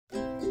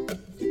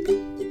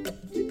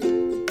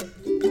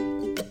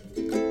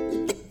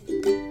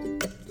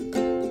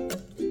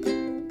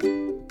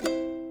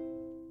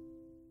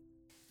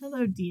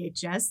of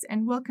DHS,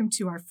 and welcome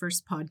to our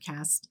first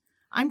podcast.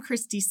 I'm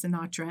Christy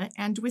Sinatra,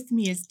 and with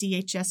me is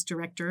DHS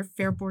Director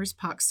Fairbors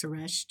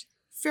Paksaresht.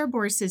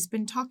 Fairbors has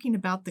been talking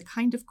about the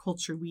kind of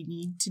culture we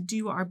need to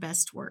do our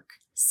best work.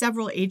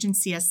 Several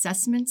agency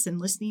assessments and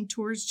listening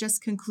tours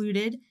just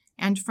concluded,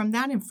 and from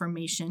that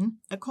information,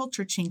 a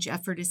culture change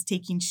effort is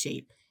taking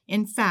shape.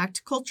 In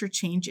fact, culture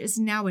change is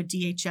now a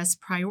DHS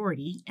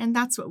priority, and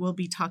that's what we'll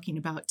be talking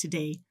about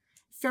today.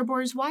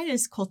 Fairbors, why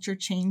is culture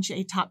change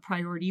a top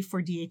priority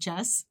for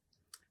DHS?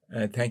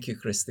 Thank you,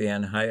 Christy,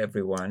 and hi,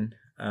 everyone.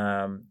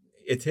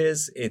 It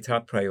is a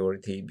top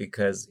priority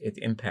because it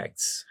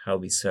impacts how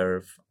we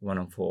serve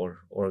 104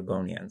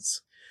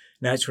 Oregonians.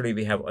 Naturally,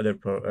 we have other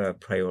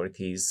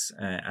priorities,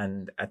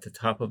 and at the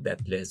top of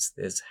that list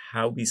is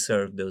how we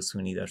serve those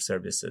who need our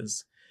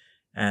services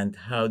and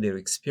how they're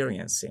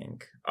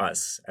experiencing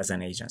us as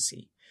an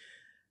agency.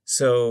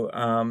 So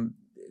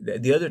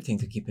the other thing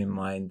to keep in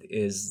mind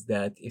is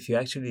that if you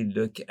actually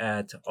look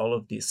at all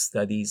of these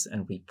studies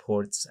and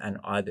reports and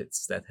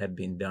audits that have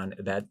been done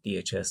about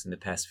DHS in the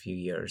past few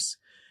years,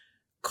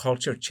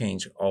 culture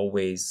change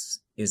always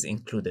is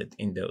included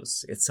in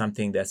those. It's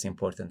something that's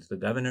important to the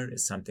governor,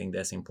 it's something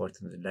that's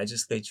important to the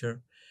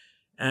legislature,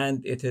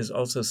 and it is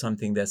also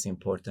something that's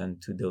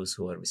important to those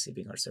who are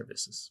receiving our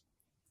services.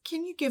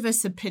 Can you give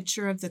us a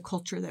picture of the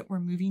culture that we're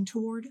moving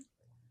toward?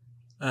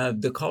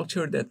 The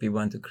culture that we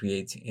want to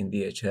create in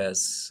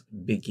DHS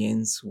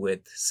begins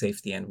with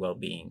safety and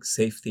well-being.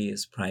 Safety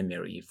is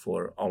primary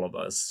for all of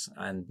us,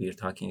 and we're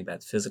talking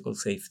about physical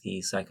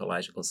safety,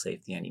 psychological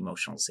safety, and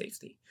emotional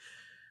safety.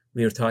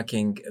 We are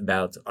talking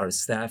about our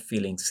staff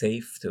feeling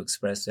safe to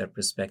express their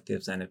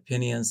perspectives and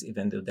opinions,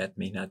 even though that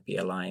may not be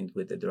aligned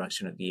with the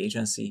direction of the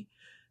agency.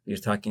 We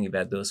are talking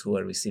about those who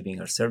are receiving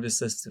our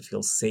services to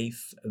feel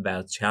safe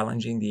about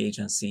challenging the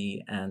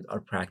agency and our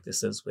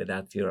practices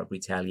without fear of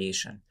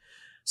retaliation.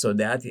 So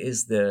that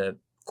is the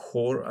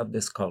core of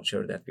this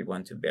culture that we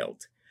want to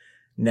build.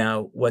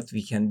 Now, what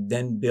we can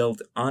then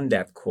build on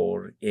that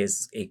core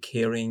is a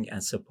caring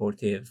and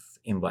supportive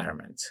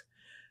environment.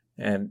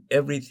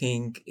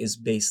 Everything is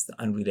based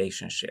on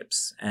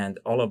relationships, and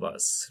all of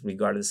us,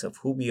 regardless of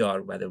who we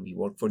are, whether we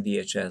work for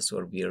DHS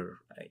or we're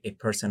a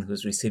person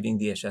who's receiving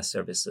DHS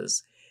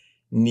services,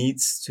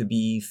 needs to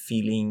be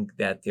feeling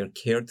that they're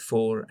cared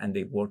for and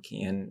they work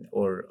in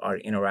or are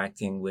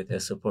interacting with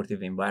a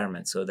supportive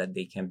environment so that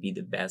they can be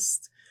the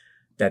best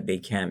that they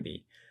can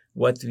be.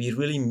 What we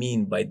really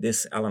mean by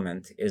this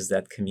element is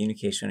that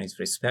communication is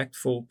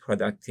respectful,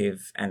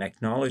 productive, and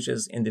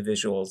acknowledges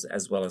individuals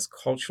as well as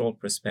cultural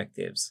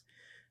perspectives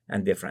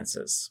and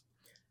differences.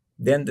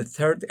 Then the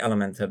third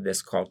element of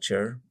this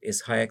culture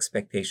is high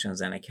expectations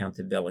and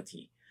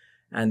accountability.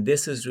 And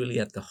this is really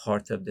at the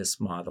heart of this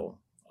model.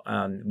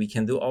 We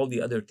can do all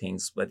the other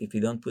things, but if we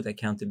don't put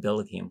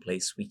accountability in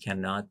place, we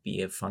cannot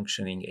be a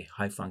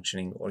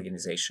high-functioning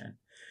organization.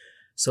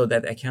 So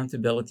that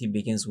accountability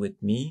begins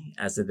with me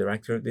as the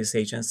director of this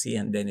agency,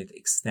 and then it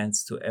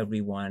extends to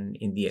everyone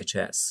in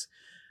DHS,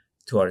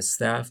 to our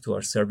staff, to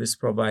our service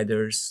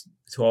providers,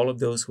 to all of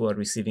those who are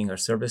receiving our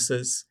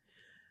services.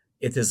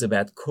 It is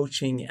about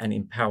coaching and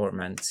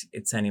empowerment.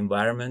 It's an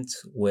environment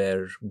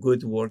where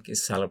good work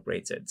is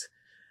celebrated.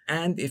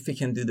 And if we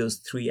can do those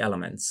three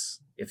elements,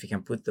 if we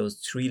can put those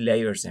three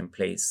layers in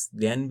place,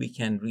 then we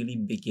can really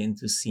begin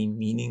to see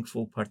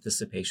meaningful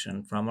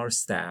participation from our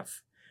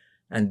staff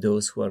and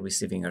those who are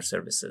receiving our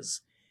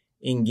services.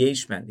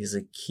 Engagement is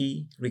a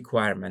key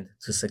requirement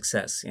to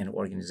success in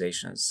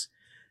organizations.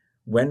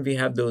 When we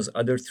have those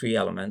other three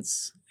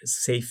elements,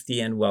 safety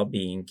and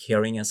well-being,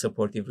 caring and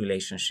supportive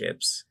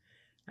relationships,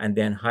 and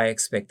then high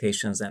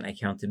expectations and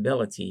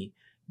accountability,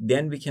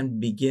 then we can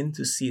begin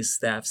to see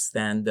staff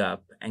stand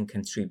up and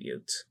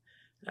contribute.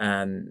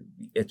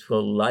 It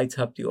will light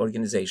up the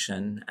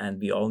organization, and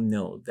we all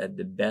know that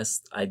the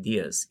best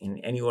ideas in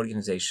any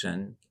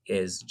organization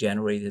is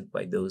generated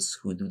by those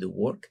who do the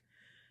work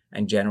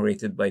and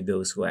generated by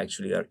those who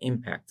actually are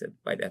impacted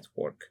by that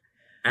work.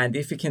 And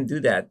if we can do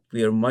that,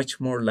 we are much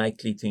more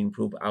likely to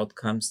improve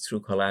outcomes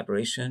through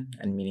collaboration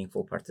and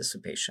meaningful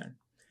participation.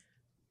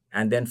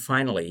 And then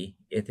finally,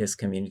 it is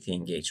community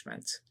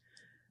engagement.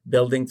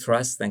 Building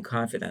trust and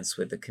confidence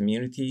with the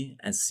community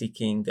and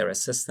seeking their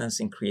assistance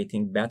in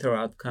creating better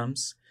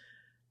outcomes.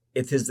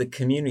 It is the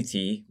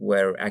community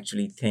where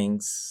actually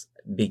things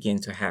begin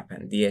to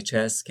happen.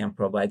 DHS can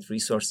provide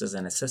resources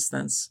and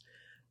assistance,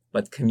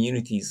 but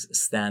communities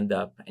stand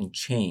up and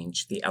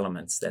change the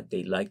elements that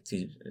they like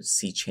to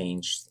see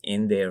changed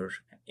in their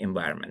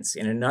environments.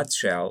 In a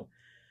nutshell,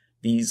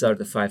 these are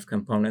the 5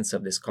 components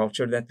of this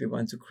culture that we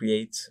want to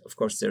create. Of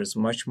course, there's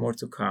much more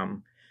to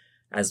come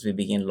as we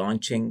begin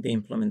launching the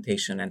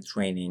implementation and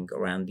training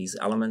around these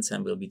elements,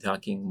 and we'll be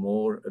talking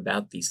more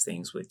about these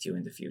things with you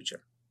in the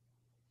future.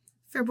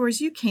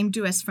 Fairbors, you came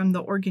to us from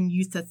the Oregon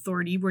Youth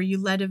Authority, where you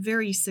led a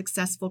very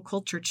successful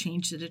culture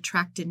change that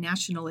attracted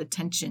national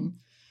attention.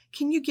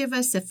 Can you give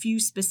us a few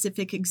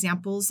specific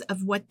examples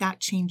of what that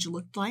change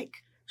looked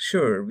like?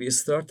 Sure. We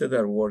started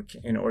our work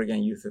in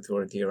Oregon Youth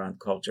Authority around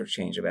culture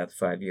change about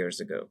 5 years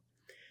ago.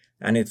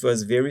 And it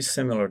was very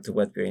similar to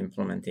what we're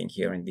implementing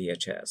here in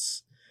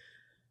DHS.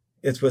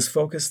 It was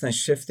focused on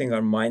shifting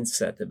our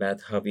mindset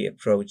about how we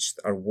approached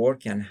our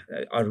work and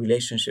our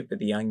relationship with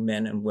the young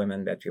men and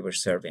women that we were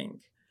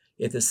serving.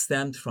 It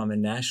stemmed from a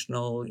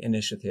national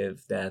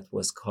initiative that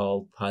was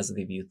called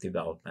Positive Youth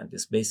Development.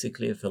 It's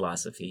basically a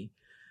philosophy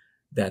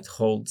that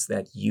holds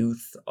that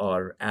youth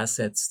are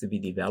assets to be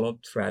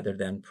developed rather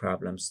than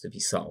problems to be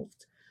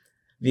solved.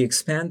 We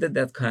expanded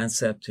that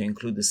concept to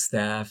include the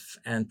staff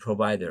and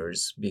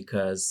providers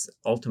because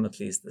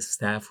ultimately it's the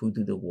staff who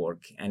do the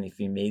work. And if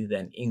we made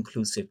an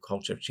inclusive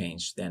culture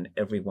change, then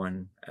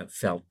everyone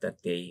felt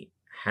that they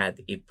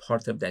had a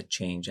part of that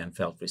change and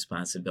felt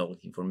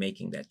responsibility for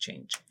making that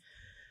change.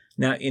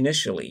 Now,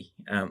 initially,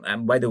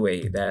 and by the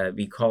way,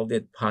 we called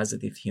it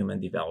Positive Human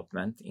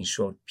Development, in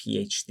short,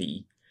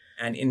 PhD.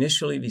 And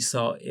initially, we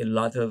saw a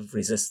lot of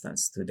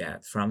resistance to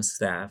that from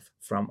staff,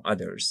 from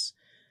others.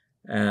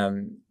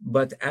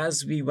 But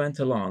as we went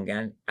along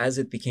and as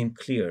it became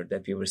clear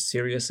that we were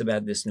serious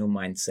about this new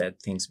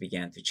mindset, things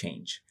began to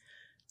change.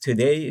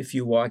 Today, if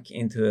you walk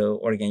into an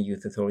Oregon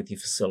Youth Authority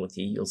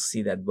facility, you'll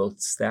see that both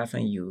staff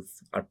and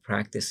youth are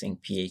practicing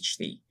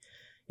PhD.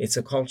 It's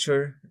a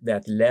culture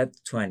that led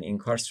to an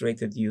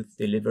incarcerated youth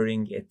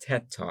delivering a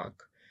TED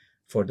Talk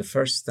for the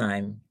first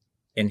time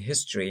in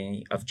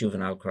history of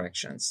juvenile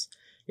corrections.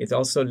 It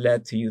also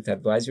led to youth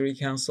advisory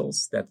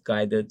councils that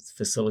guided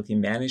facility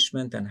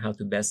management and how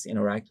to best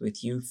interact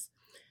with youth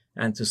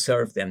and to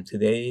serve them.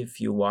 Today, if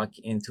you walk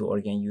into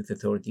Oregon Youth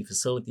Authority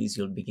facilities,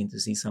 you'll begin to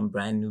see some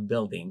brand new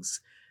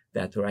buildings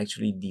that were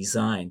actually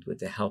designed with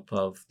the help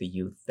of the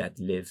youth that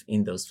live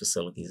in those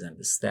facilities and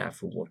the staff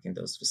who work in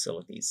those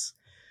facilities.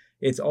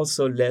 It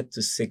also led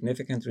to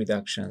significant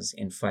reductions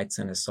in fights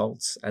and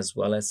assaults, as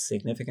well as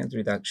significant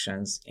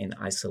reductions in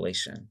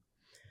isolation.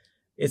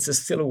 It's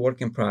still a work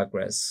in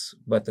progress,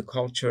 but the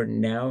culture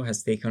now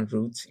has taken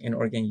root in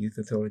Oregon Youth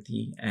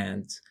Authority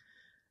and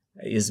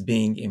is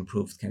being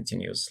improved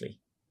continuously.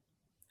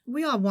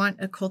 We all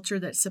want a culture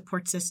that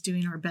supports us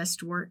doing our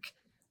best work,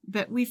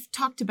 but we've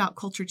talked about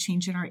culture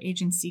change in our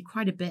agency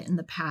quite a bit in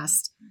the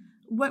past.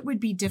 What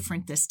would be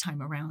different this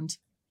time around?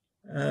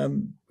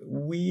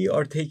 We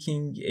are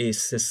taking a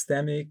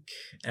systemic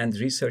and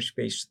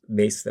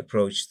research-based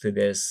approach to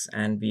this,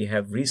 and we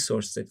have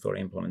resourced it for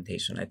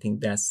implementation. I think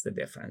that's the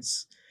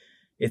difference.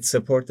 It's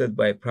supported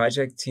by a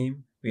project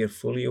team. We are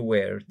fully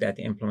aware that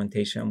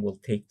implementation will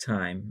take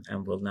time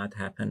and will not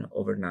happen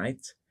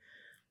overnight.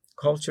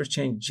 Culture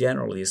change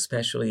generally,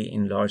 especially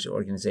in large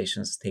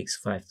organizations, takes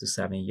 5 to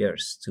 7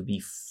 years to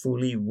be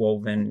fully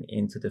woven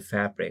into the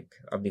fabric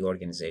of the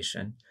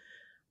organization.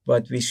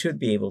 But we should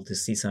be able to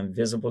see some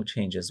visible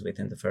changes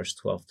within the first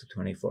 12 to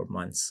 24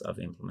 months of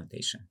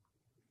implementation.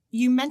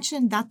 You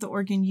mentioned that the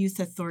Oregon Youth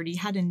Authority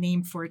had a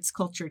name for its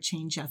culture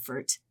change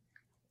effort.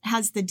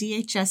 Has the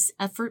DHS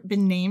effort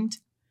been named?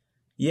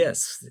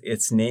 Yes,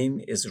 its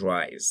name is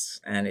RiSE,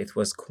 and it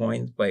was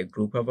coined by a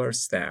group of our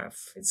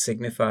staff. It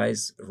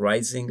signifies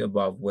rising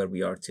above where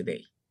we are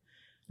today.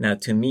 Now,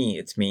 to me,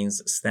 it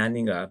means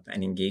standing up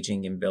and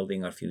engaging in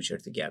building our future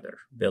together,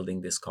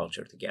 building this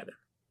culture together.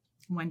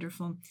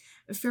 Wonderful.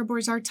 Fair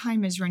Boards, our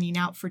time is running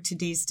out for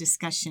today's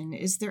discussion.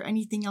 Is there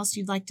anything else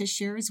you'd like to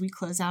share as we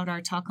close out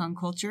our talk on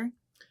culture?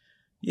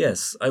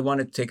 Yes, I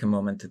wanted to take a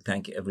moment to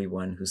thank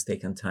everyone who's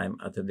taken time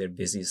out of their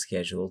busy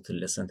schedule to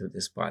listen to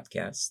this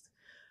podcast.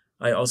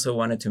 I also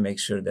wanted to make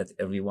sure that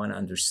everyone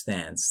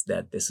understands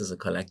that this is a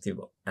collective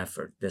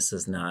effort. This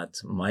is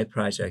not my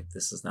project.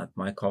 This is not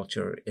my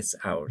culture. It's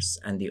ours.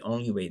 And the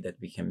only way that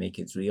we can make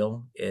it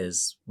real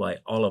is by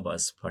all of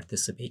us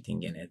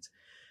participating in it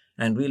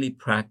and really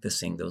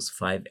practicing those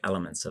 5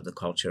 elements of the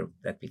culture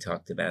that we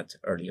talked about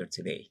earlier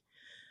today.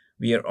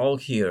 We are all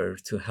here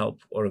to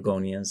help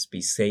Oregonians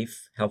be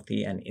safe,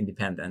 healthy, and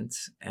independent,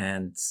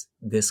 and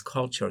this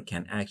culture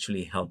can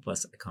actually help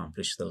us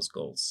accomplish those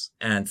goals.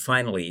 And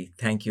finally,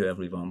 thank you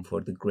everyone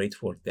for the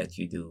great work that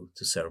you do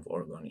to serve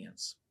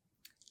Oregonians.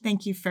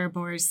 Thank you, Fair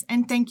Boards,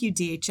 and thank you,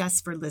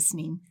 DHS, for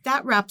listening.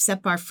 That wraps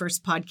up our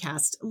first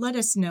podcast. Let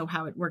us know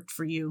how it worked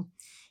for you.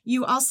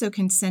 You also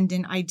can send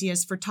in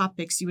ideas for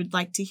topics you would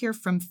like to hear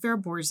from Fair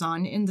Boards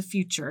on in the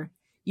future.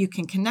 You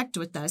can connect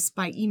with us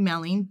by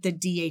emailing the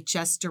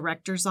DHS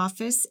Director's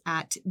Office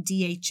at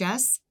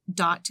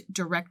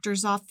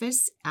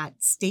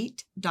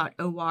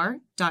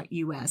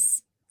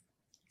dhs.directorsoffice@state.or.us.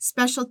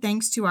 Special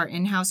thanks to our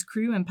in-house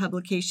crew in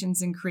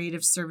Publications and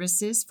Creative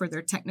Services for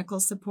their technical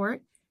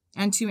support,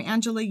 and to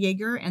Angela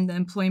Yeager and the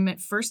Employment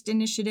First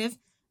Initiative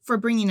for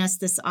bringing us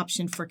this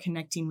option for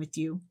connecting with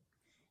you.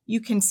 You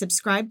can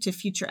subscribe to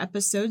future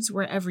episodes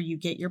wherever you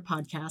get your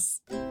podcasts.